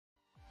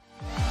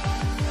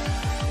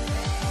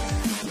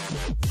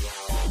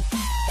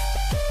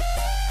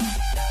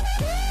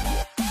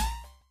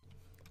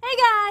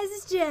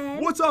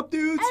what's up,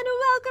 dudes? And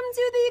welcome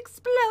to the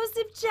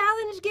Explosive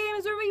Challenge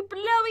games where we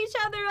blow each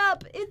other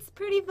up. It's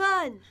pretty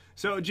fun.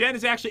 So Jen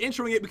is actually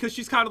introing it because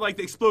she's kind of like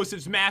the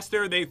explosives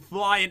master. They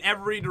fly in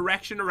every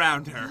direction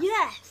around her.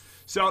 Yes.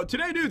 So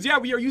today, dudes, yeah,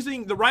 we are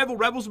using the Rival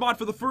Rebels mod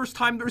for the first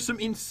time. There's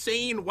some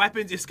insane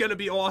weapons. It's going to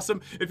be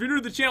awesome. If you're new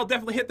to the channel,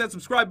 definitely hit that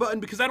subscribe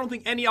button because I don't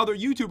think any other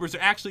YouTubers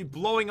are actually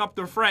blowing up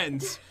their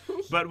friends.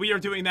 But we are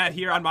doing that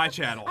here on my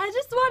channel. I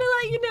just want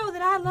to let you know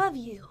that I love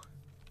you.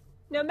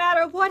 No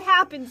matter what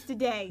happens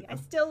today, I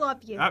still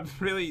love you. I'm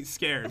really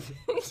scared.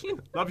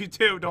 Love you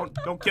too.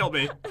 Don't kill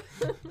me.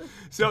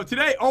 So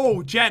today,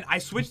 oh, Jen, I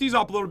switched these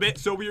up a little bit.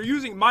 So we are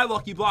using my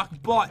lucky block,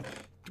 but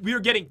we are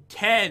getting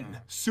 10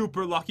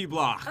 super lucky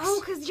blocks.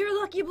 Oh, because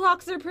your lucky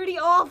blocks are pretty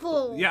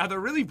awful. Yeah, they're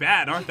really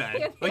bad, aren't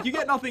they? Like, you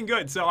get nothing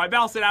good. So I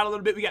balanced it out a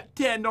little bit. We got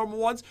 10 normal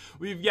ones.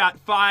 We've got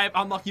 5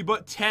 unlucky,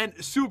 but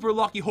 10 super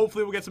lucky.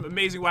 Hopefully, we'll get some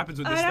amazing weapons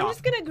with this stuff. I'm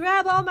just going to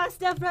grab all my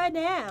stuff right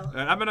now.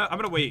 I'm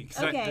gonna wait,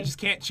 because Okay. I just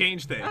can't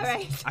change things. All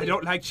right. I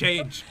don't like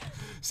change.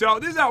 So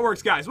this is how it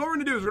works, guys. What we're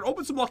going to do is we're going to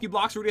open some lucky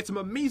blocks. We're going to get some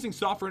amazing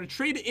stuff. We're going to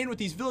trade it in with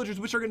these villagers,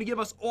 which are going to give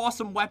us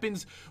awesome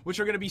weapons, which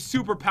are going to be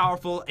super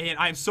powerful, and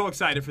I'm so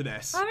excited for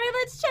this. All right,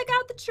 let's check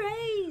out the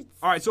trades.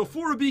 All right, so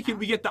for a beacon,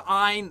 we get the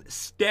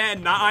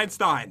Einstein, not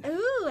Einstein.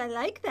 Ooh, I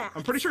like that.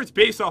 I'm pretty sure it's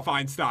based off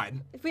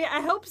Einstein.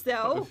 I hope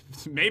so.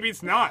 Maybe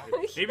it's not.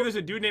 Maybe there's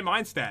a dude named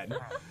Einstein.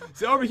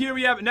 So over here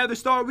we have another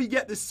star. We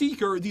get the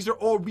Seeker. These are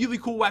all really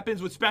cool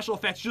weapons with special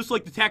effects, just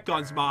like the Tech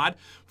Guns mod.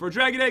 For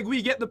Dragon Egg,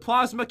 we get the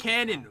Plasma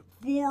Cannon.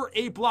 For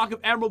a block of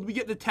Emerald, we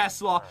get the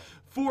Tesla.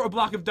 For a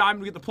block of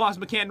Diamond, we get the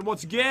Plasma Cannon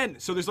once again.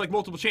 So there's like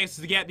multiple chances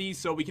to get these,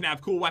 so we can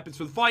have cool weapons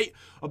for the fight.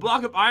 A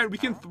block of Iron, we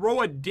can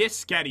throw a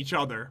disc at each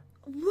other.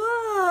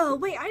 Whoa,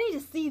 wait, I need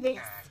to see this.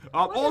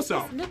 What Also,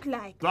 does this look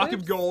like? block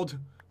Whoops. of gold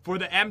for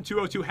the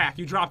M202 hack.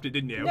 You dropped it,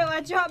 didn't you? No,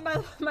 I dropped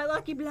my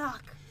lucky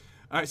block.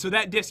 All right, so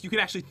that disc you can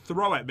actually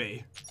throw at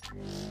me.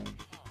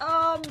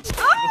 Oh!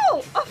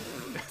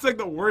 It's like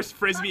the worst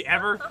frisbee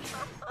ever.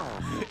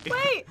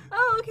 Wait!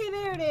 Oh, okay,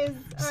 there it is.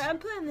 All right, I'm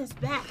putting this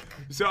back.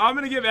 So I'm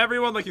gonna give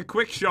everyone like a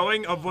quick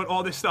showing of what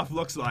all this stuff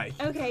looks like.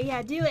 Okay,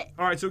 yeah, do it.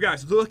 All right, so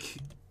guys, look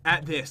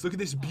at this. Look at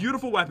this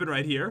beautiful weapon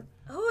right here.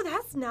 Oh,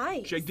 that's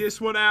nice. Check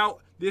this one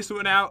out,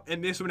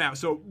 and this one out.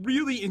 So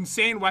really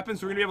insane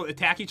weapons we're gonna be able to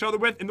attack each other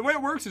with. And the way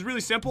it works is really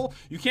simple.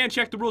 You can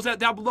check the rules out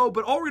down below,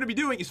 but all we're gonna be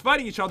doing is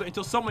fighting each other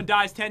until someone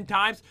dies 10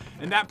 times,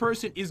 and that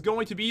person is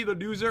going to be the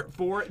loser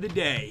for the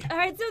day. All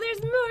right, so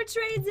there's more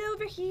trades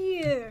over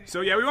here.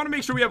 So yeah, we want to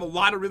make sure we have a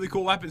lot of really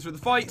cool weapons for the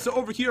fight. So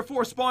over here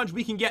for Sponge,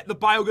 we can get the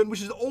Biogun,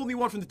 which is the only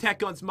one from the Tech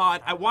Guns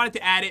mod. I wanted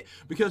to add it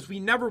because we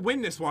never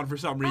win this one for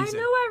some reason.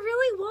 I know, I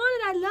really want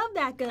it. I love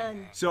that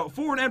gun. So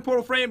for an end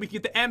portal frame, we can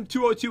get the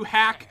M202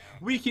 hack.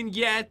 We can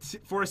get,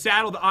 for a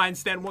saddle, the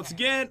Einstein once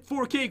again.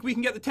 For a cake, we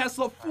can get the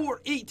Tesla.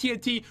 For 8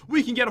 TNT,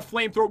 we can get a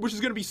flamethrower, which is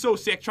going to be so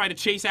sick, trying to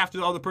chase after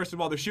the other person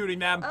while they're shooting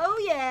them.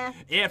 Oh, yeah.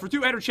 And for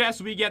 2 ender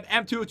chests, we get the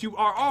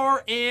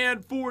M202RR.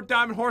 And for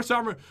Diamond Horse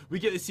Armor, we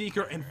get the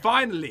Seeker. And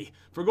finally,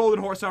 for Golden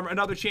Horse Armor,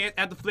 another chance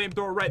at the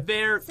flamethrower right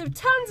there. So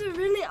tons of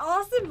really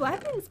awesome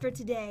weapons for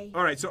today.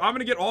 All right, so I'm going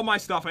to get all my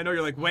stuff. I know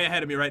you're like way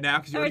ahead of me right now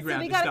because you already grabbed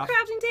so we this got stuff. a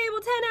crafting table,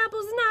 10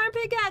 apples, an iron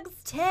pickaxe,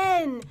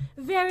 10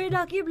 very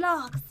lucky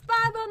blocks,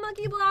 5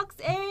 unlucky blocks,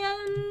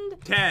 and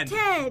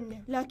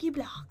 10 lucky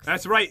blocks.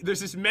 That's right.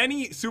 There's as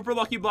many super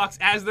lucky blocks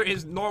as there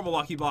is normal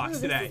lucky blocks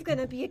today. This is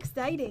gonna be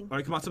exciting. All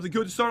right, come on, something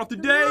good to start off the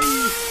day.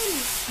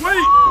 Wait!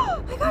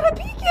 I got a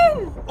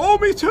beacon! Oh,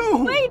 me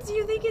too! Wait, do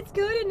you think it's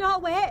good and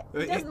not wet?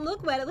 It doesn't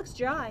look wet, it looks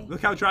dry.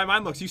 Look how dry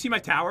mine looks. You see my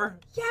tower?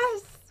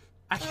 Yes!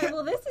 I can't...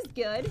 well, this is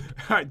good.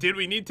 All right, did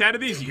we need 10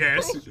 of these?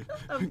 Yes.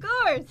 Of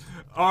course.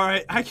 All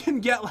right, I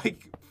can get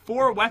like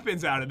 4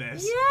 weapons out of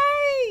this.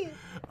 Yay!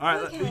 All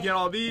right, okay. let me get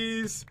all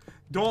these.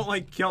 Don't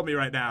like kill me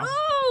right now.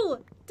 Oh!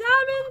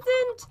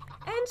 Diamonds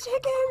and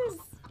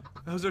chickens!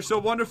 Those are so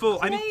wonderful.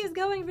 Today is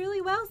going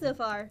really well so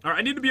far. All right,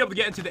 I need to be able to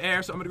get into the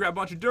air, so I'm going to grab a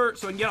bunch of dirt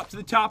so I can get up to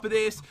the top of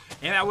this,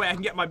 and that way I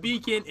can get my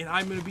beacon, and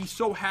I'm going to be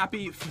so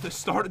happy for the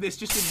start of this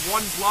just in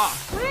 1 block.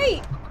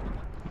 Wait!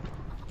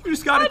 You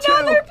just got it too.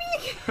 Another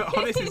beacon!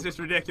 Oh, this is just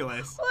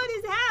ridiculous. What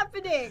is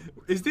happening?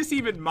 Is this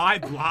even my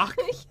block?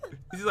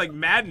 This is like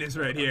madness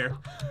right here.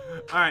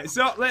 All right,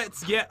 so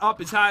let's get up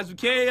as high as we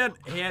can,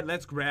 and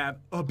let's grab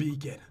a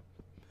beacon.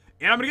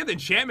 And I'm going to get the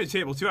enchantment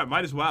table, too. I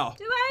might as well.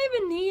 Do I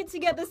even need to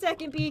get the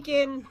second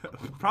beacon?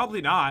 Probably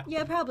not.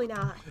 Yeah, probably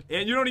not.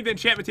 And you don't need the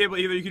enchantment table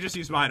either. You can just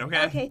use mine,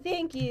 okay? Okay,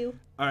 thank you.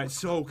 All right,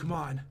 so come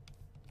on.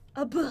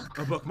 A book.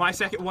 A book. My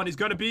second one is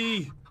going to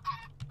be...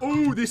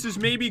 Oh, this is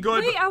maybe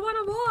good. Wait, I want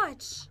to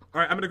watch.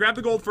 All right, I'm going to grab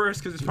the gold first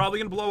because it's probably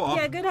going to blow up.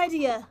 Yeah, good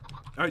idea.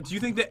 All right, do you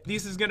think that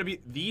this is going to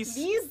be... These?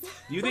 These?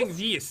 Do you think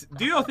this?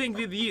 Do you think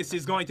that this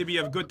is going to be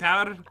a good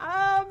tower?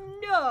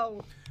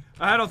 No.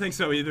 I don't think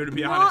so either, to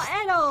be honest.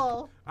 Not at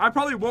all. I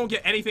probably won't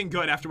get anything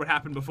good after what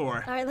happened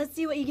before. All right, let's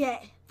see what you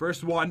get.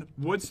 First one,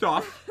 wood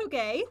stuff.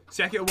 Okay.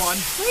 Second one.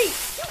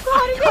 Wait,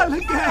 you got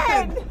it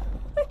again!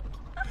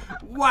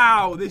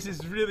 Wow, this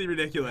is really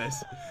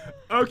ridiculous.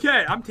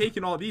 Okay, I'm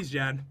taking all these,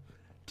 Jen.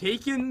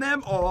 Taking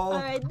them all. All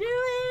right, do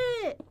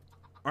it.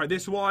 All right,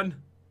 this one.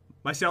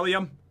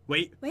 Mycelium.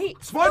 Wait.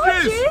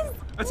 Sponges?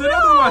 That's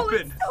another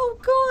weapon. It's so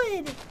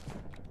good.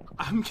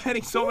 I'm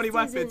getting so many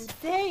weapons.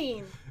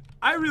 Insane.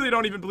 I really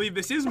don't even believe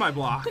this is my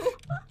block.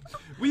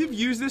 We've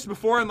used this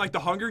before in like the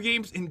Hunger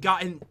Games and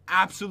gotten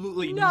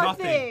absolutely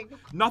nothing.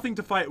 Nothing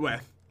to fight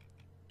with.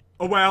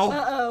 Oh well.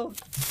 Uh-oh.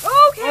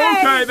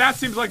 Okay, that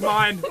seems like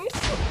mine.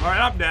 All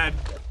right, I'm dead.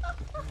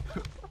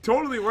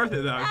 Totally worth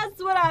it though.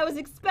 That's what I was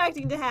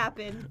expecting to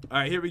happen. All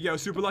right, here we go.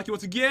 Super lucky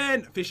once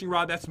again. Fishing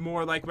rod, that's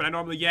more like what I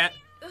normally get.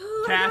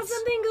 Ooh, Cats. I got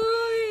something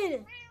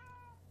good.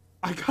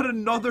 I got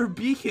another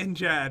beacon,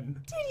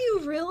 Jen. Did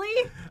you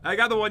really? I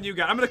got the one you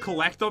got. I'm gonna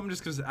collect them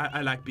just because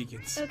I like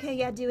beacons. Okay,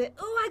 yeah, do it.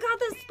 Oh, I got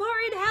the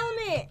Spartan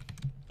helmet.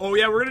 Oh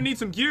yeah, we're gonna need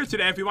some gear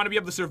today if we want to be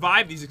able to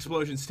survive these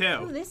explosions too.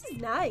 Oh, this is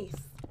nice.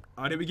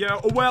 All right, here we go.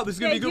 Oh well, this is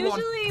gonna be a good one.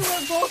 Usually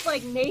we're both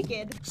like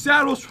naked.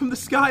 Saddles from the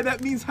sky.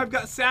 That means I've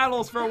got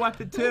saddles for a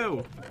weapon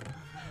too.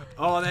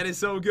 Oh, that is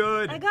so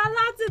good. I got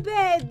lots of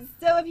beds,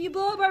 so if you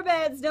blow up our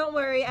beds, don't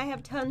worry. I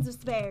have tons of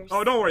spares.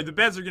 Oh, don't worry. The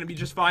beds are gonna be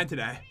just fine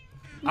today.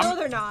 No,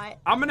 they're not.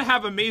 I'm gonna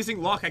have amazing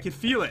luck. I can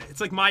feel it.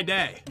 It's like my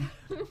day.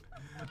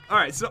 All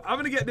right, so I'm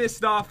gonna get this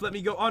stuff. Let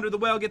me go under the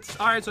well, get this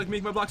iron so I can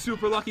make my block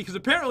super lucky, because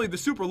apparently the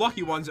super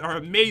lucky ones are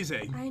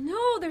amazing. I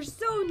know, they're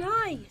so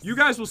nice. You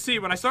guys will see.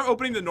 When I start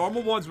opening the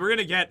normal ones, we're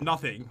gonna get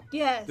nothing.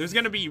 Yes. There's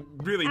gonna be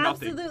really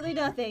nothing. Absolutely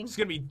nothing. It's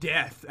gonna be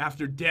death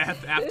after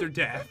death after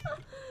death.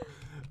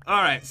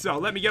 All right, so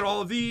let me get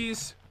all of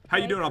these. How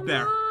you doing up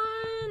there? Come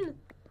on.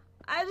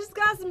 I just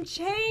got some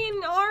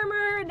chain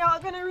armor.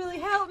 Not gonna really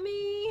help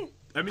me.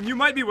 I mean, you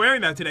might be wearing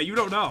that today. You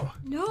don't know.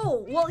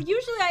 No. Well,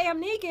 usually I am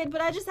naked,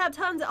 but I just have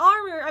tons of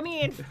armor. I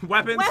mean,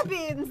 weapons.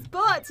 Weapons.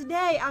 But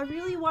today I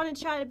really want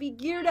to try to be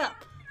geared up.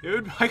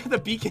 Dude, I got the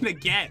beacon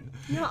again.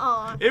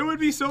 Nuh-uh. It would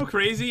be so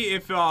crazy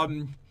if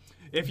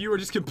you were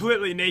just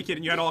completely naked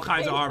and you had all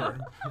kinds of armor.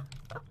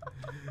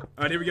 All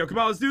right, here we go. Come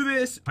on, let's do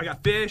this. I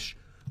got fish.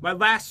 My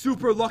last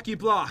super lucky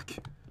block.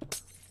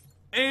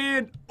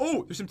 And,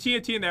 oh, there's some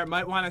TNT in there.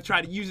 Might want to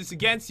try to use this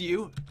against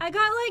you. I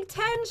got like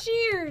 10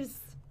 shears.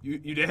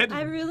 You did?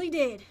 I really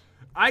did.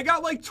 I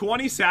got like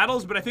 20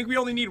 saddles, but I think we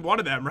only need one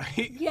of them,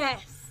 right?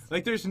 Yes.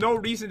 Like, there's no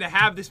reason to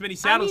have this many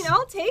saddles. I mean,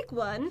 I'll take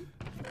one.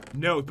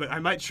 No, but I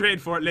might trade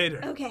for it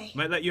later. Okay.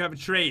 Might let you have a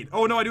trade.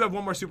 Oh, no, I do have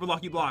one more super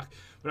lucky block.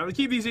 But I'm going to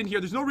keep these in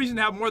here. There's no reason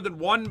to have more than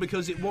one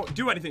because it won't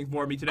do anything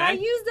for me today. I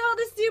used all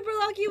the super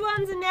lucky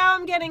ones, and now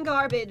I'm getting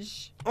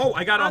garbage. Oh,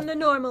 I got on the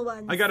normal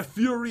ones. I got a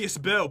Furious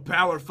Bill,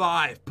 Power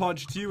 5,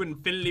 Punch 2, and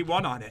Infinity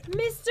 1 on it.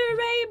 Mr.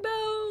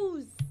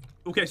 Rainbows.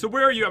 Okay, so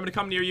where are you? I'm going to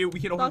come near you.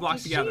 We can open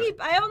blocks together.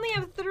 Sheep. I only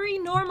have 3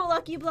 normal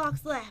lucky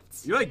blocks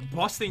left. You're like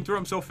busting through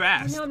them so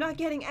fast. No, I'm not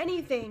getting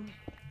anything.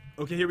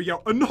 Okay, here we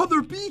go.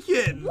 Another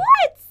beacon!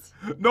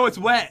 What? No, it's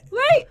wet.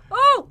 Wait!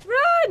 Oh,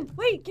 run!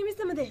 Wait, give me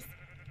some of this.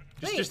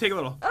 Just take a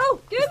little.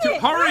 Oh, give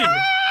it! Hurry!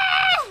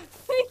 Ah!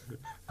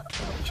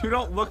 You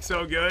don't look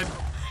so good. It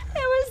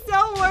was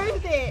so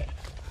worth it.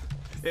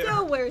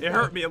 So worth it. It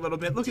hurt me a little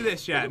bit. Look at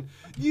this, Chad.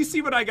 You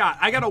see what I got?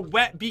 I got a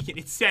wet beacon.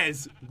 It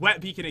says wet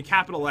beacon in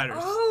capital letters.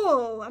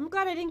 Oh, I'm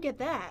glad I didn't get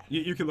that.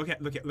 You can look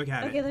at it.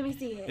 Okay, let me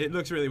see it. It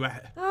looks really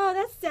wet. Oh,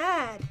 that's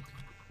sad.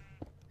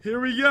 Here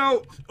we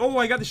go. Oh,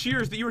 I got the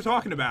shears that you were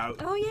talking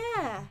about. Oh,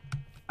 yeah.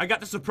 I got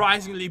the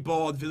surprisingly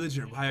bald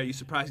villager. Why are you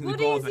surprisingly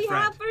bald, my friend?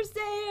 What does he have for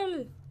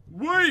sale?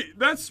 Wait,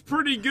 that's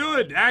pretty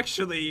good,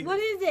 actually. What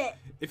is it?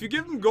 If you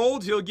give him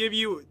gold, he'll give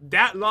you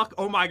that luck,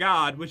 oh my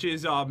god, which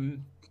is,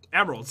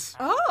 emeralds.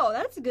 Oh,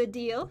 that's a good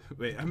deal.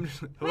 Wait,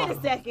 Wait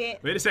a second.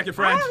 Wait a second,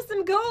 friend. I have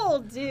some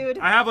gold, dude.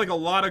 I have like a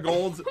lot of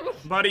gold,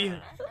 buddy.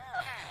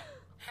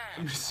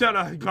 I'm just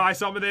gonna buy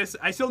some of this.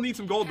 I still need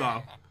some gold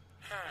though.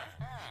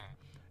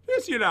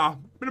 Just, you know,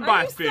 I'm gonna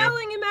buy a spear. Are you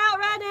selling him out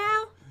right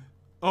now?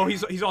 Oh,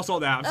 he's all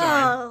sold out. I'm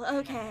sorry. Oh,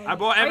 okay. I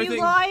bought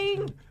everything. Are you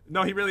lying?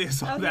 No, he really is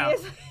sold out.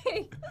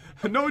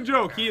 No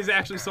joke, he is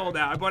actually sold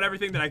out. I bought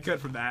everything that I could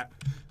from that.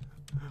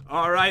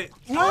 All right.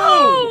 Whoa!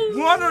 Oh,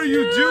 what are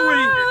you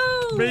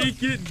doing?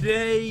 Make it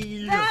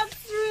day.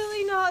 That's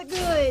really not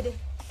good.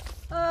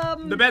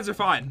 The beds are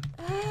fine.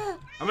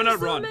 I'm gonna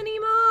run. So many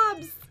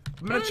mobs.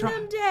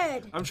 I'm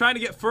dead. I'm trying to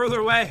get further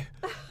away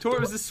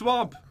towards the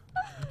swamp.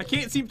 I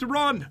can't seem to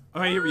run.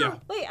 All right, here we go.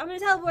 Wait, I'm gonna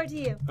teleport to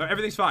you.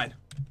 Everything's fine.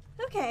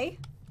 Okay.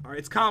 All right,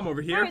 it's calm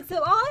over here. All right, so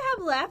all I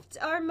have left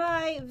are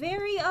my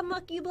very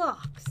unlucky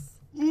blocks.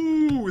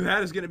 Ooh,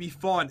 that is gonna be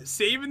fun.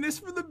 Saving this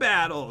for the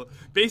battle.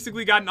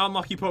 Basically got an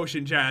unlucky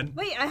potion, Chad.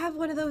 Wait, I have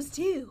one of those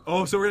too.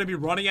 Oh, so we're gonna be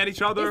running at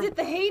each other? Is it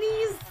the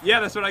Hades? Yeah,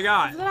 that's what I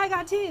got. That's what I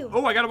got too.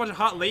 Oh, I got a bunch of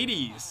hot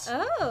ladies.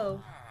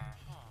 Oh.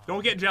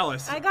 Don't get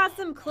jealous. I got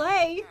some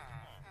clay.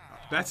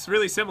 That's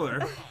really similar.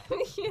 No!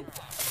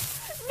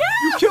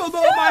 You killed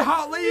all my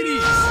hot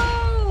ladies!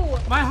 No!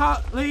 My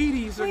hot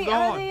ladies are Wait,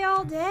 gone. Are they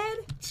all dead?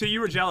 So you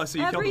were jealous, so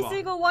you killed them all. Every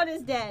single one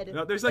is dead.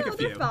 No, there's like a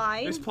few. They're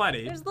fine. There's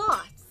plenty. There's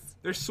lots.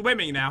 They're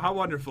swimming now. How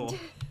wonderful.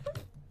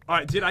 All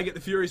right, did I get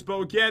the Furious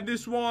Bow again?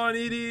 This one,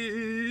 it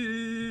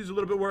is a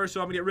little bit worse, so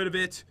I'm going to get rid of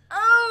it.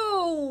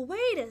 Oh,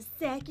 wait a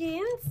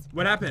second.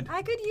 What happened?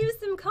 I could use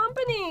some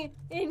company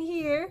in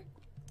here.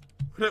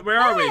 Where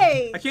are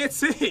we? I can't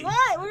see.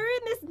 What? We're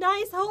in this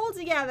nice hole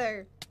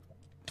together.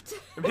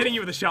 I'm hitting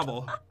you with a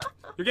shovel.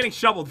 You're getting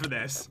shoveled for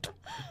this.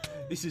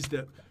 This is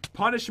the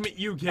punishment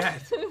you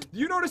get. Do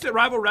you notice that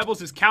Rival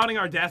Rebels is counting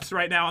our deaths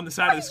right now on the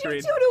side of the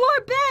screen? What did you do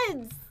to our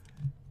beds?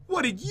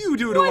 What did you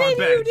do to our beds?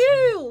 What did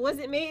you do? Was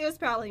it me? It was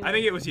probably me. I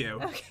think it was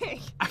you.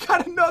 Okay. I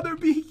got another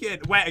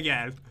beacon. Wet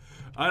again.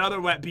 Another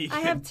wet beacon.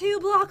 I have 2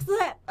 blocks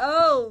left.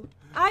 Oh,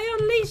 I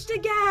unleashed a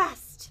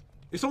ghast.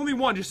 It's only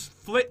one. Just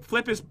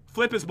flip his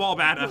ball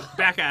back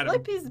at him.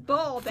 Flip his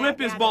ball back Flip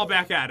his ball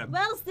back at him.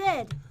 Well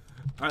said.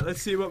 All right,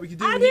 let's see what we can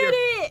do I here. did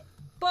it.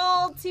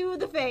 Ball to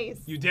the face.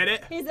 You did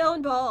it? His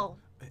own ball.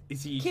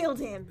 Is he? Killed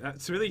him.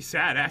 That's really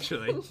sad,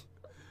 actually.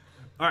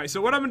 All right,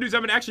 so what I'm gonna do is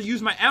I'm gonna actually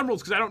use my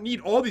emeralds because I don't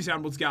need all these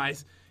emeralds,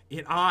 guys.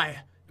 And I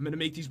am gonna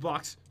make these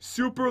blocks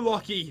super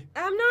lucky.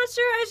 I'm not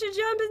sure I should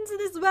jump into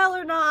this well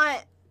or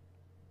not.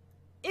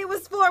 It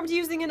was formed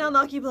using an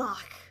unlucky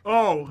block.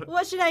 Oh.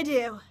 What should I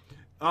do?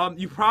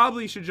 You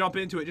probably should jump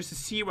into it just to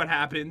see what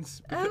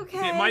happens.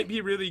 Okay. It might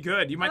be really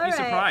good. You might be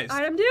surprised. All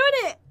right, I'm doing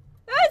it.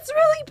 It's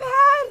really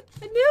bad.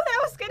 I knew that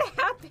was gonna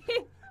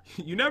happen.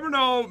 You never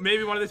know.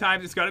 Maybe one of the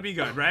times it's gonna be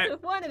good,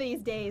 right? One of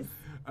these days.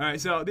 All right,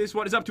 so this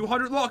one is up to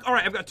 100 luck. All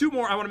right, I've got 2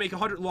 more. I want to make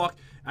 100 luck.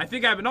 I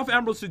think I have enough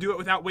emeralds to do it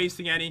without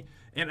wasting any,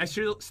 and I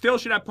still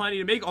should have plenty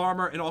to make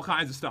armor and all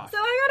kinds of stuff. So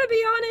I gotta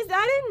be honest,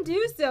 I didn't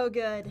do so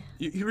good.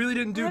 You really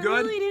didn't do I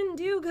good? really didn't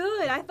do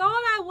good. I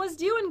thought I was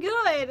doing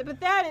good, but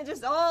then it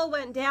just all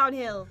went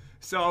downhill.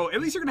 So at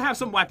least you're gonna have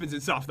some weapons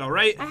and stuff, though,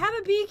 right? I have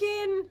a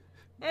beacon,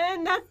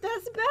 and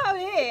that's about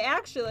it,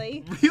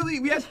 actually. Really?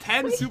 We have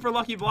 10 super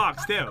lucky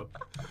blocks, too.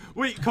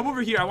 Wait, come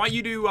over here. I want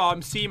you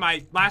to see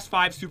my last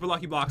 5 super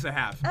lucky blocks I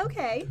have.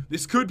 Okay.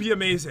 This could be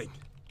amazing.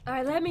 All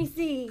right, let me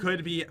see.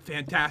 Could be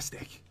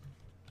fantastic.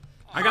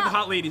 I got the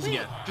hot ladies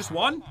again. Just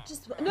one?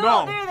 Just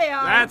no, there they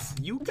are. That's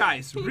you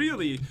guys.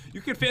 Really? You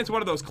could fancy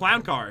one of those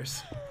clown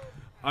cars.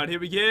 All right, here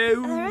we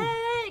go. All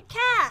right,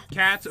 cats.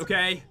 Cats,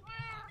 okay.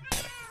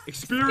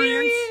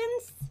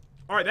 Experience.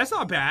 All right, that's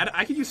not bad.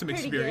 I could use some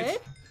Pretty experience.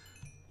 good.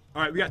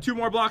 All right, we got 2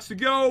 more blocks to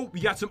go.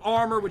 We got some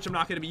armor, which I'm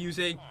not going to be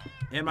using.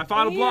 And my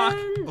final block.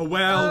 Oh,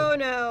 well. Oh,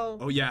 no.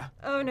 Oh, yeah.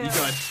 Oh, no. Be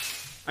good.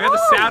 I got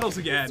the saddles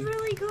again. That's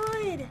really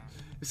good.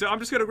 So I'm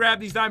just going to grab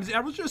these diamonds and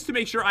emeralds just to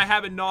make sure I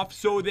have enough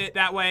so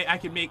that way I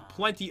can make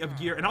plenty of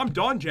gear. And I'm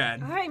done,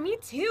 Jen. All right, me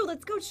too.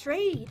 Let's go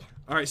trade.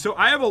 All right, so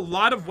I have a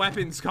lot of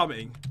weapons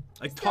coming.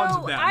 Like tons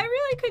of them. I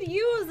really could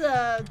use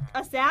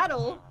a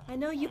saddle. I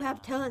know you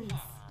have tons.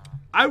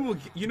 I will,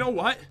 you know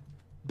what?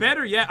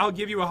 Better yet, I'll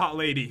give you a hot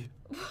lady.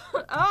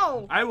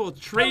 Oh. I will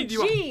trade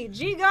you.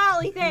 Gee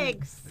golly,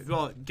 thanks.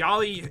 Well,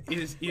 golly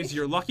is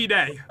your lucky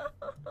day.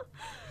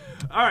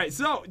 All right,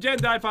 so Jen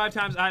died 5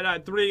 times, I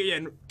died 3,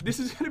 and this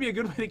is going to be a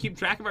good way to keep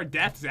track of our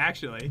deaths,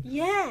 actually.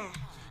 Yeah.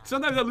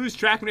 Sometimes I lose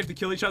track when we have to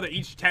kill each other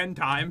each 10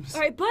 times.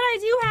 All right, but I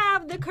do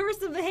have the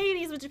Curse of the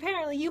Hades, which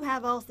apparently you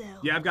have also.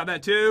 Yeah, I've got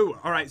that too.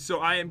 All right, so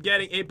I am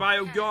getting a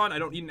bio gun. I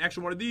don't need an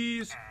extra one of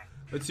these.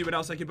 Let's see what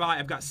else I can buy.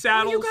 I've got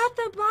saddles. Oh, you got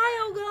the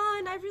bio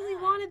gun. I really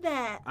wanted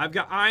that. I've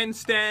got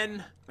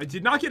Einstein. I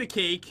did not get a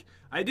cake.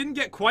 I didn't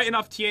get quite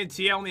enough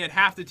TNT. I only had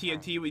half the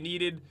TNT we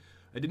needed.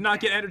 I did not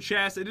get Ender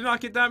Chest. I did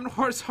not get Diamond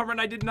Horse Armor,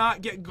 and I did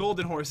not get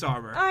Golden Horse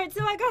Armor. All right,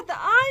 so I got the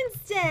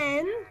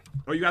Einstein.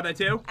 Oh, you got that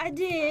too? I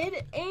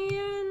did,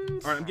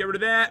 and... All right, I'm getting rid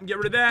of that. I'm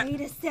getting rid of that.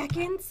 Wait a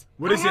second.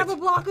 What is it? I have a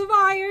block of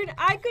iron.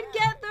 I could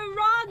get the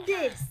rod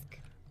disc.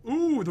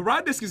 Ooh, the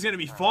rod disc is going to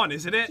be fun,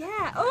 isn't it?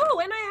 Yeah.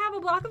 Oh, and I have a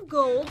block of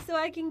gold, so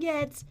I can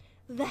get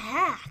the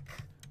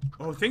hack.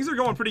 Oh, things are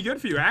going pretty good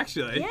for you,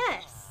 actually.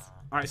 Yes.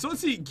 All right, so let's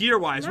see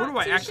gear-wise. What do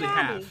I actually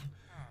have?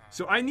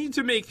 So I need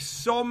to make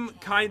some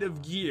kind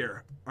of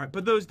gear. All right,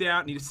 put those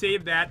down. Need to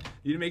save that.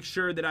 Need to make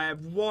sure that I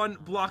have 1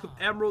 block of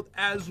emerald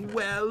as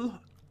well.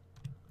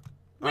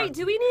 Wait,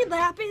 do we need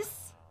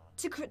lapis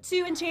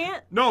to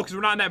enchant? No, because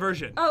we're not in that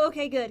version. Oh,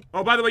 okay, good.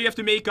 Oh, by the way, you have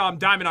to make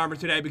diamond armor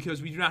today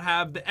because we do not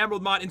have the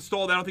emerald mod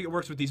installed. I don't think it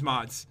works with these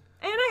mods.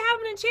 And I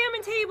have an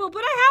enchantment table,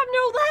 but I have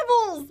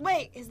no levels.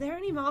 Wait, is there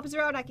any mobs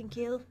around I can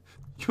kill?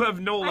 You have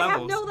no levels. I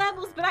have no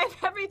levels, but I have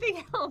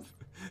everything else.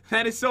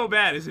 That is so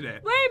bad, isn't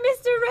it? Wait,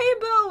 Mr.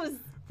 Rainbows!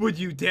 Would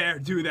you dare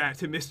do that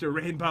to Mr.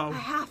 Rainbow? I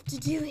have to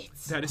do it.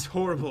 That is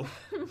horrible.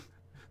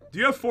 Do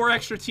you have 4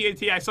 extra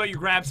TNT? I saw you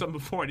grab some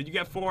before. Did you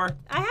get 4?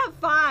 I have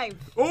 5.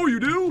 Oh, you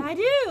do? I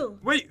do.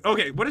 Wait,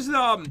 okay. What does the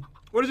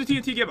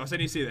TNT give us? I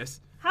need to see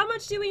this. How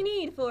much do we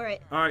need for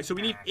it? All right, so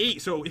we need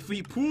 8. So if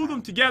we pool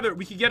them together,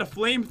 we could get a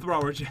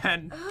flamethrower,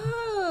 Jen.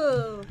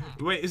 Oh.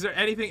 Wait, is there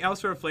anything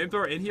else for a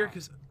flamethrower in here?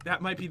 Because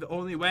that might be the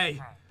only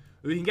way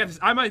we can get this.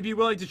 I might be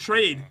willing to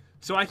trade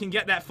so I can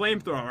get that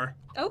flamethrower.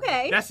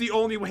 Okay. That's the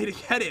only way to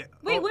get it.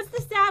 Wait, what's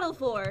the saddle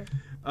for?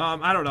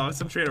 I don't know. It's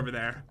some trade over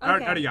there. Okay.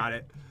 I already got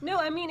it. No,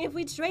 I mean, if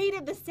we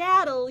traded the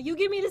saddle, you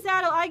give me the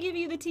saddle, I give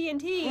you the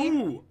TNT.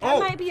 Ooh. That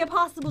might be a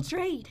possible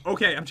trade.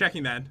 Okay, I'm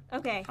checking then.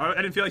 Okay. I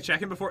didn't feel like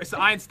checking before. It's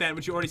the Einstein,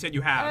 which you already said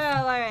you have.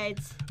 Oh, all right.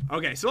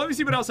 Okay, so let me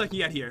see what else I can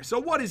get here. So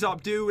what is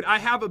up, dude? I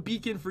have a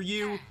beacon for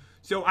you.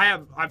 So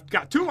I've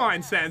got 2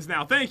 Einsteins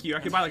now. Thank you. I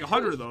can buy like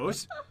 100 of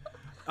those.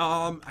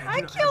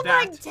 I killed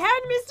like 10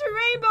 Mr.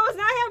 Rainbows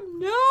and I have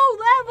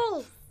no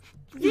levels.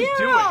 What are you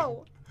doing?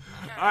 All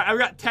right, I've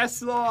got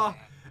Tesla.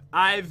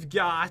 I've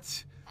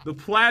got the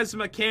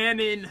plasma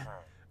cannon. All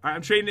right,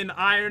 I'm trading in the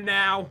iron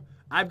now.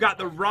 I've got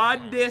the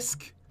rod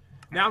disc.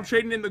 Now I'm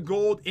trading in the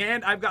gold,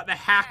 and I've got the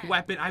hack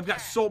weapon. I've got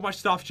so much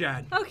stuff,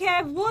 Chad. Okay, I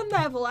have 1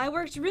 level. I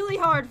worked really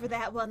hard for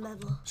that 1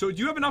 level. So do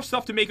you have enough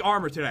stuff to make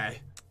armor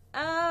today?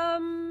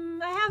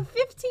 I have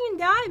 15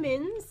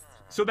 diamonds.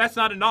 So that's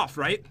not enough,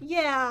 right?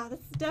 Yeah,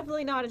 that's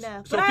definitely not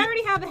enough. So but I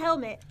already have a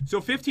helmet. So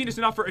 15 is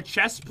enough for a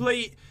chest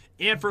plate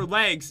and for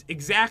legs,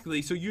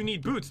 exactly. So you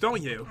need boots,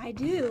 don't you? I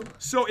do.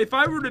 So if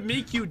I were to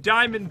make you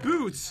diamond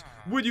boots,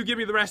 would you give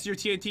me the rest of your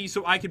TNT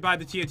so I could buy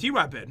the TNT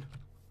weapon?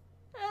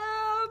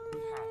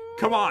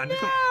 Come on.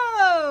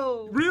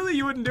 No. Really?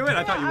 You wouldn't do it?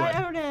 I thought you would.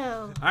 I don't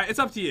know. All right, it's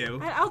up to you.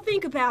 I'll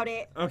think about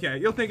it. Okay,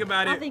 you'll think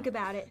about it. I'll think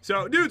about it.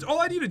 So, dudes,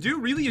 all I need to do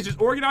really is just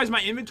organize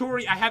my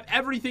inventory. I have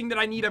everything that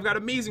I need. I've got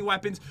amazing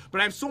weapons, but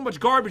I have so much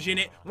garbage in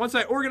it. Once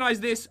I organize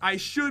this, I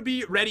should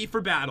be ready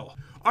for battle.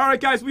 All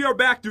right, guys, we are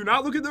back. Do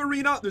not look at the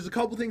arena. There's a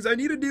couple things I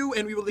need to do,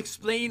 and we will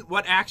explain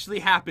what actually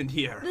happened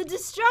here. The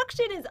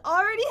destruction is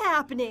already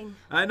happening.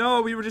 I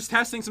know, we were just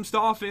testing some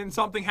stuff, and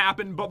something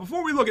happened. But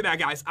before we look at that,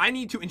 guys, I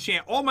need to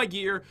enchant all my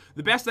gear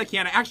the best I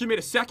can. I actually made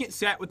a second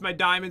set with my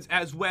diamonds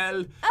as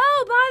well.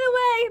 Oh, by the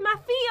way, my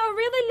feet are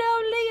really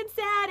lonely and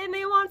sad, and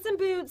they want some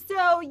boots,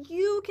 so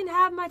you can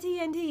have my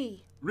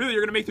TNT. Really?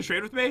 You're going to make the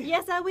trade with me?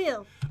 Yes, I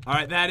will. All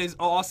right, that is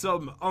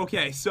awesome.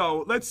 Okay,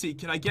 so let's see.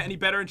 Can I get any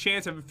better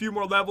enchants? I have a few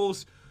more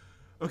levels.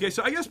 Okay,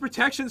 so I guess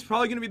protection's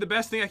probably going to be the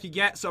best thing I could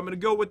get, so I'm going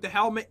to go with the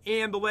helmet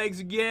and the legs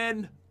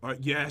again. All right,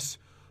 yes.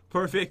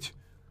 Perfect.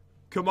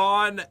 Come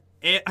on.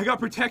 And I got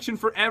protection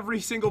for every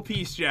single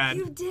piece, Chad.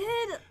 You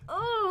did?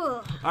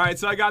 Oh. All right,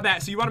 so I got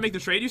that. So you want to make the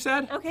trade, you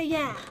said? Okay,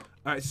 yeah.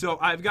 All right, so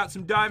I've got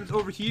some diamonds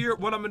over here.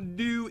 What I'm going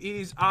to do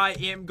is I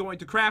am going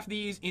to craft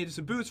these into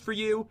some boots for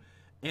you,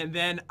 and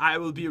then I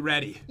will be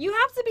ready. You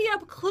have to be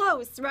up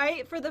close,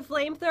 right, for the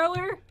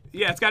flamethrower?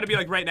 Yeah, it's got to be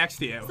like right next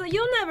to you. So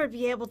you'll never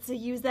be able to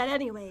use that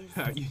anyways.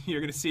 You're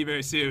going to see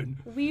very soon.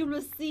 We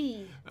will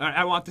see. All right,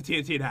 I want the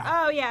TNT now.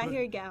 Oh, yeah,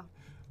 here you go.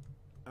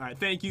 All right,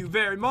 thank you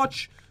very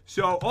much.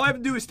 So all I have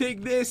to do is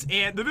take this,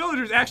 and the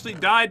villagers actually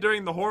died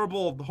during the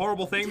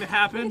horrible thing that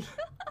happened.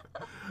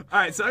 All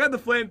right, so I got the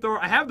flamethrower.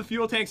 I have the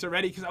fuel tanks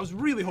already because I was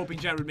really hoping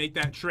Jen would make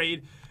that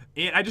trade.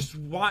 And I just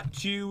want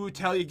to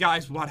tell you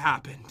guys what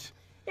happened.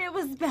 It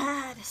was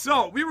bad.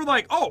 So we were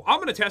like, oh, I'm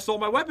going to test all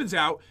my weapons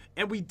out.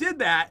 And we did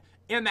that.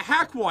 And the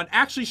hack one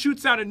actually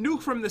shoots out a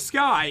nuke from the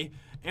sky.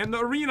 And the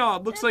arena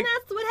looks like...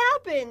 that's what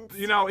happened.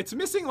 You know, it's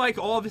missing like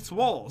all of its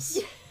walls.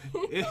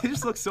 It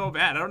just looks so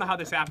bad. I don't know how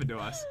this happened to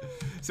us.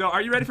 So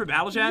are you ready for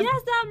battle, Jen?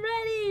 Yes, I'm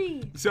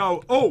ready.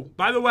 So, oh,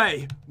 by the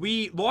way,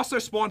 we lost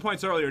our spawn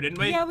points earlier, didn't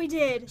we? Yeah, we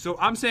did. So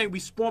I'm saying we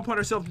spawn point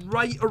ourselves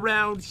right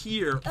around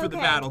here for the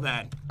battle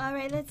then. All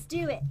right, let's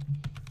do it.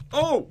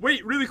 Oh,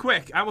 wait, really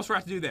quick. I almost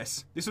forgot to do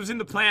this. This was in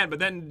the plan, but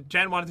then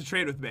Jen wanted to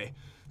trade with me.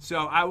 So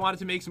I wanted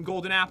to make some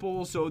golden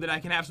apples so that I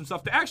can have some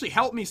stuff to actually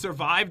help me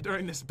survive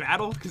during this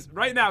battle. Because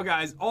right now,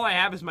 guys, all I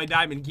have is my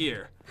diamond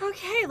gear.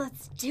 Okay,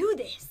 let's do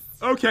this.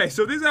 Okay,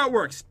 so this is how it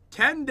works.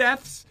 10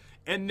 deaths,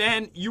 and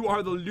then you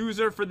are the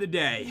loser for the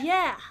day.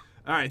 Yeah.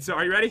 All right, so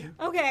are you ready?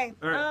 Okay.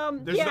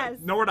 There's yes.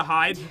 nowhere to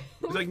hide.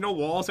 There's like no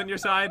walls on your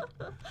side.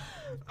 All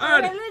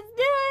right, let's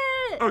do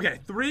it. Okay,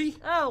 3.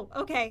 Oh,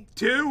 okay.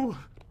 2,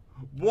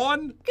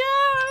 1.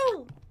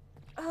 Go.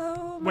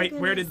 Oh my Wait,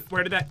 goodness.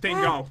 where did that thing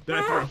go that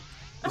I threw?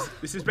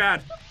 This is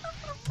bad.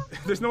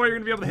 There's no way you're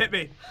gonna be able to hit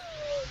me.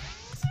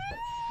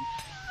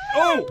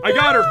 Oh, I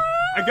got her.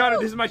 I got her.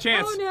 This is my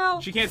chance. Oh no.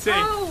 She can't sing.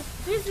 Oh,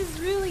 this is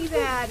really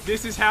bad.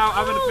 This is how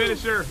I'm gonna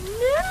finish her.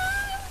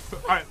 No.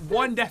 All right,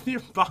 one death in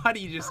your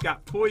body just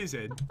got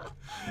poisoned.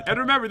 And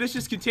remember, this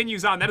just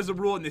continues on. That is a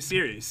rule in this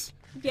series.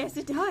 Yes,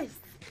 it does.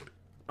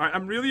 All right,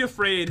 I'm really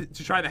afraid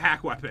to try the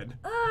hack weapon.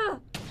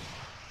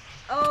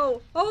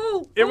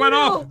 It went no.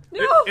 off.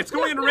 No. It's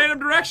going in a random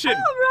direction. I'm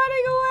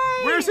running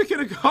away. Where's it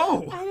gonna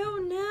go? I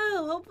don't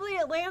know. Hopefully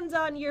it lands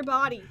on your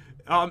body.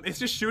 It's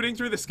just shooting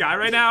through the sky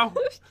right now.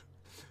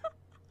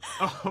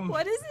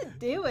 What is it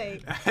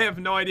doing? I have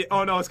no idea.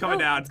 Oh no, it's coming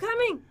down. It's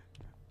coming.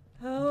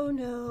 Oh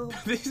no.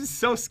 This is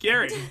so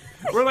scary.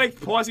 We're like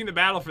pausing the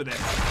battle for this.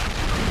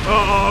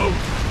 Uh-oh.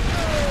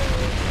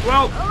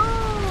 Well,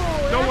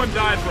 no one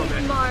died from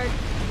it. Mark.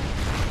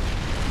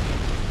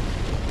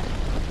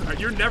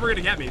 You're never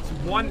gonna get me. It's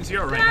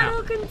 1-0 right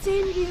now. Battle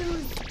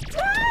continues.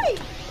 Die!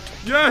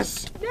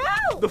 Yes!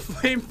 No! The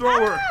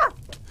flamethrower. Ah!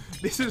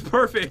 This is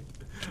perfect.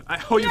 Did I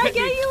get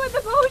you with the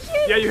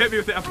potion? Yeah, you hit me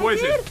with that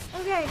poison. I did?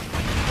 Okay.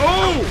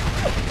 Oh!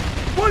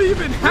 What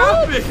even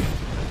happened?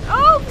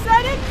 Oops!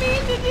 I didn't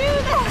mean to do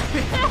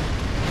that.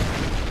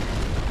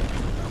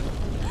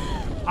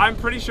 I'm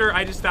pretty sure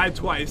I just died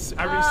twice.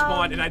 I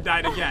respawned and I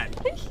died again.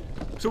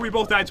 So we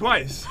both died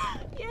twice.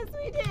 Yes,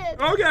 we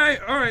did. Okay,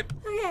 all right.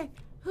 Okay.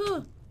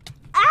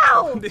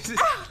 Ow! This is.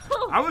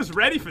 Ow! I was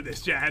ready for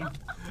this, Jan.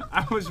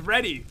 I was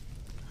ready.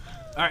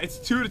 All right, it's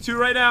 2-2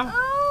 right now.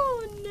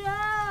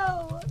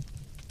 Oh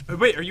no!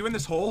 Wait, are you in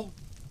this hole?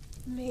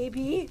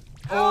 Maybe.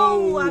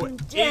 Oh, I'm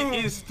dead.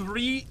 It is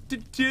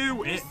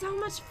 3-2. There's so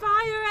much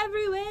fire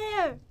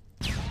everywhere.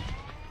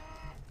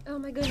 Oh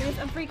my goodness,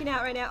 I'm freaking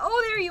out right now.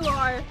 Oh, there you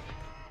are.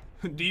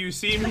 Do you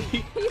see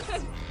me?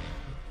 Yes.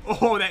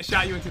 Oh, that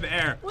shot you into the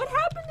air. What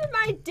happened to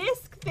my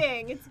disc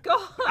thing? It's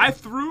gone. I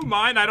threw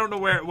mine. I don't know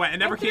where it went. It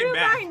never came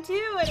back. I threw mine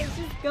too, and it's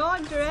just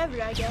gone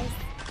forever, I guess.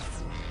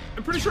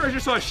 I'm pretty sure I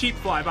just saw a sheep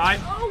fly by.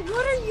 Oh,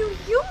 what are you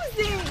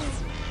using?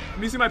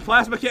 I'm using my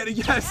plasma cannon.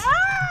 Yes.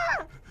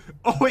 Ah!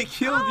 Oh, it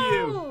killed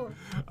you.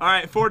 All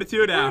right,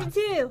 4-2 now.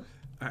 4-2.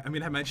 I'm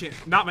gonna have my enchant,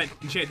 not my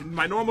enchant,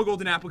 my normal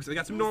golden apple because I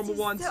got some normal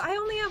ones. So I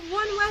only have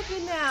one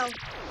weapon now.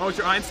 Oh, it's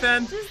your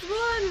Einstein? Just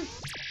one.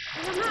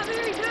 And I'm not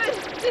very good.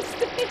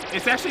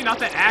 It's actually not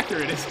that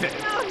accurate, is it?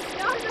 No, it's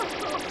not.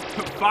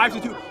 No.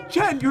 5-2.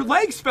 Jen, your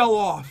legs fell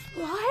off.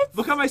 What?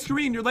 Look on my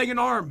screen, your leg and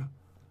arm.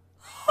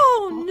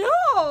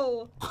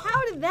 Oh no!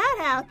 How did that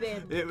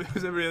happen? It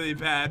was a really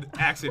bad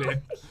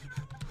accident.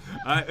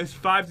 It's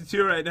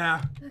 5-2 right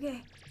now.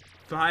 Okay.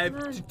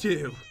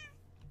 5-2.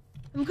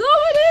 I'm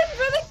going in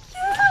for the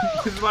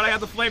kill! This is what I got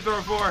the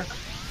flamethrower for.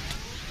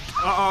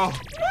 Uh-oh.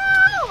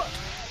 No!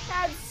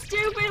 That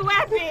stupid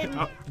weapon!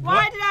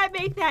 Why did I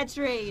make that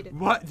trade?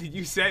 What did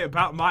you say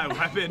about my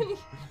weapon?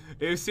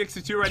 It was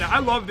 6-2 right now. I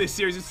love this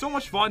series. It's so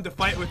much fun to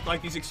fight with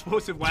like these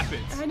explosive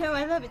weapons. I know,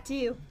 I love it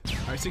too.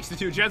 All right,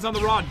 6-2. Jen's on the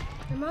run.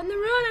 I'm on the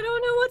run. I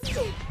don't know what to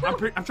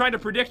do. I'm trying to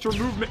predict your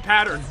movement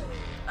pattern.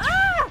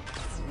 Ah!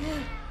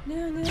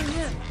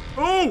 No.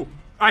 Oh!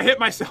 I hit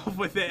myself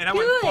with it and I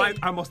went flying.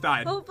 I almost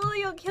died. Hopefully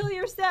you'll kill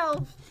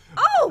yourself.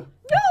 Oh!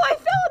 No, I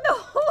fell in the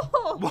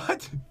hole!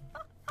 What?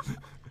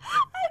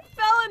 I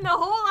fell in the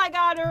hole I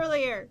got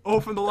earlier. Oh,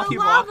 from the lucky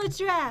the block? lava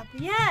trap,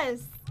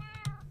 yes.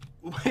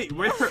 Wait,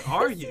 where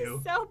are This you?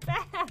 is so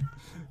bad.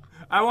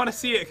 I want to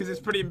see it because it's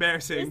pretty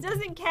embarrassing. This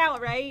doesn't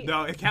count, right?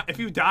 No, it can't. If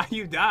you die,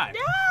 you die.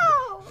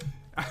 No!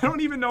 I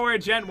don't even know where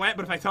Jen went,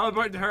 but if I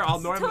teleport to her, I'll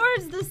normally.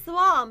 Towards the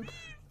swamp.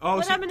 Oh,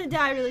 but so I'm gonna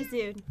die really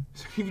soon.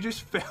 So you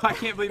just fell. I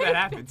can't believe that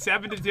happened.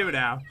 7-2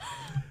 now.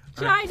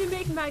 Trying to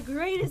make my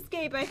great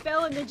escape, I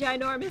fell in the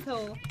ginormous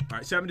hole. All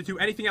right,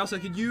 7-2. Anything else I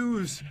could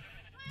use?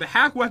 The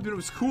hack weapon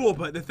was cool,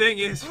 but the thing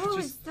is,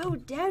 It's so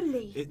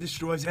deadly. it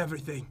destroys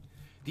everything.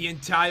 The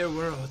entire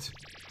world.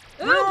 Oops,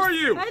 Where are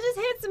you? I just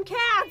hit some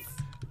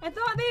cats. I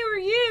thought they were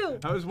you.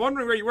 I was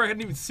wondering where you were. I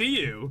didn't even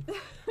see you.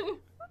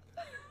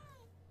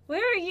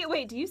 Where are you?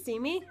 Wait, do you see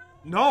me?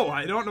 No,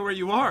 I don't know where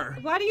you are.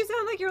 Why do you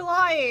sound like you're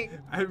lying?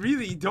 I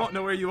really don't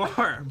know where you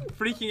are. I'm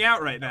freaking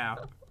out right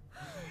now.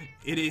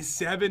 It is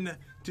 7-2,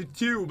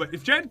 but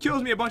if Jen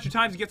kills me a bunch of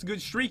times and gets a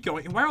good streak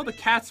going, and why are all the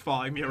cats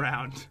following me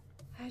around?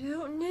 I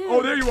don't know.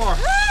 Oh, there you are.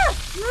 Ah!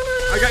 No.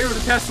 I got you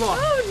with a Tesla.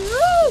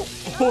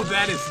 Oh, no. Oh,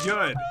 that is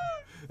good.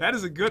 That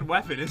is a good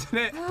weapon, isn't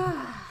it?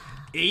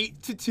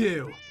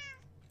 8-2.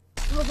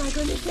 Oh my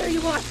goodness, there you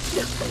are.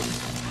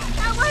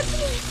 That weapon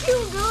is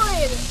too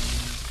good.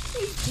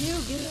 He's too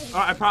good.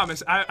 I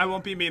promise, I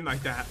won't be mean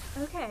like that.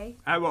 Okay.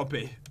 I won't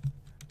be.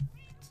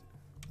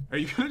 Are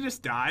you gonna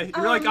just die?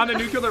 You're like on a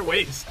nuclear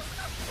waste.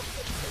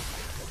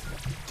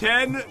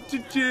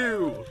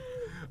 10-2.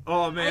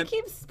 Oh man. I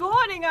keep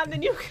spawning on the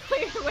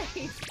nuclear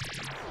waste.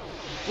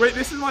 Wait,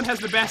 this one has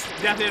the best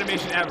death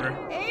animation ever.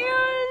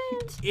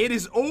 And it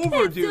is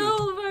over, dude.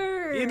 It's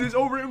over. It is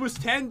over. It was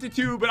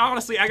 10-2, but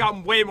honestly, I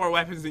got way more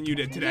weapons than you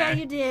did today. Yeah,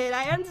 you did.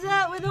 I ended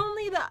up with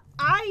only the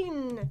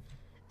Einstein.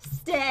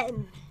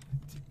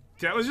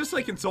 That was just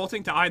like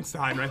insulting to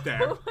Einstein right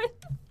there.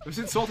 It was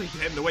insulting to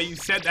him the way you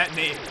said that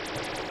name.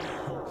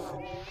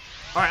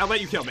 All right, I'll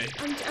let you kill me.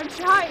 I'm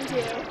trying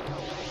to.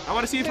 I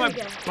want to see if my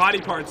body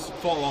parts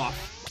fall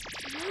off.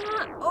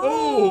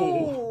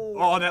 Oh.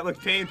 Oh, that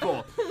looked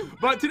painful.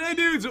 But today,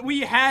 dudes, we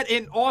had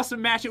an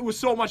awesome match. It was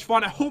so much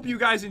fun. I hope you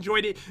guys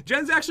enjoyed it.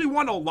 Jen's actually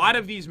won a lot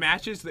of these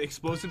matches, the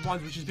explosive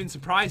ones, which has been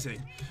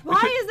surprising.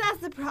 Why is that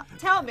surprising?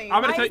 Tell me.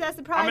 Why is that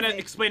surprising? I'm going to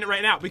explain it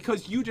right now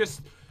because you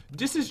just...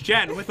 This is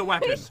Jen with a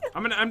weapon.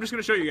 I'm just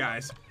going to show you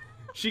guys.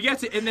 She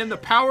gets it, and then the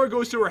power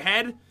goes to her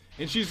head,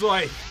 and she's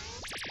like...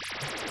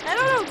 I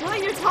don't know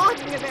what you're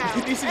talking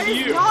about. This is that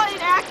you. Is not an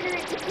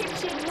accurate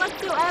depiction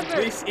whatsoever.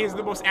 This is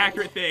the most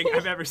accurate thing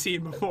I've ever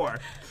seen before.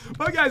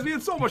 But guys, we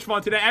had so much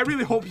fun today. I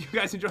really hope you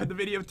guys enjoyed the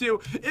video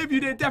too. If you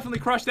did, definitely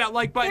crush that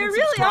like button. There and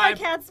really subscribe. are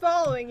cats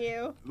following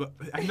you.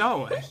 I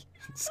know. It's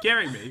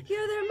scaring me.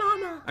 You're their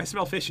mama. I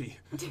smell fishy.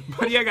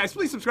 But yeah, guys,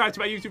 please subscribe to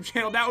my YouTube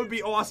channel. That would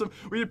be awesome.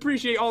 We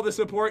appreciate all the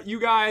support.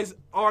 You guys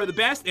are the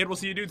best, and we'll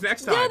see you dudes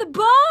next time. You're the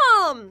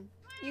bomb.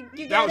 You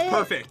get that was it?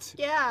 perfect.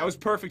 Yeah. That was a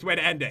perfect way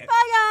to end it.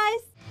 Bye,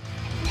 guys.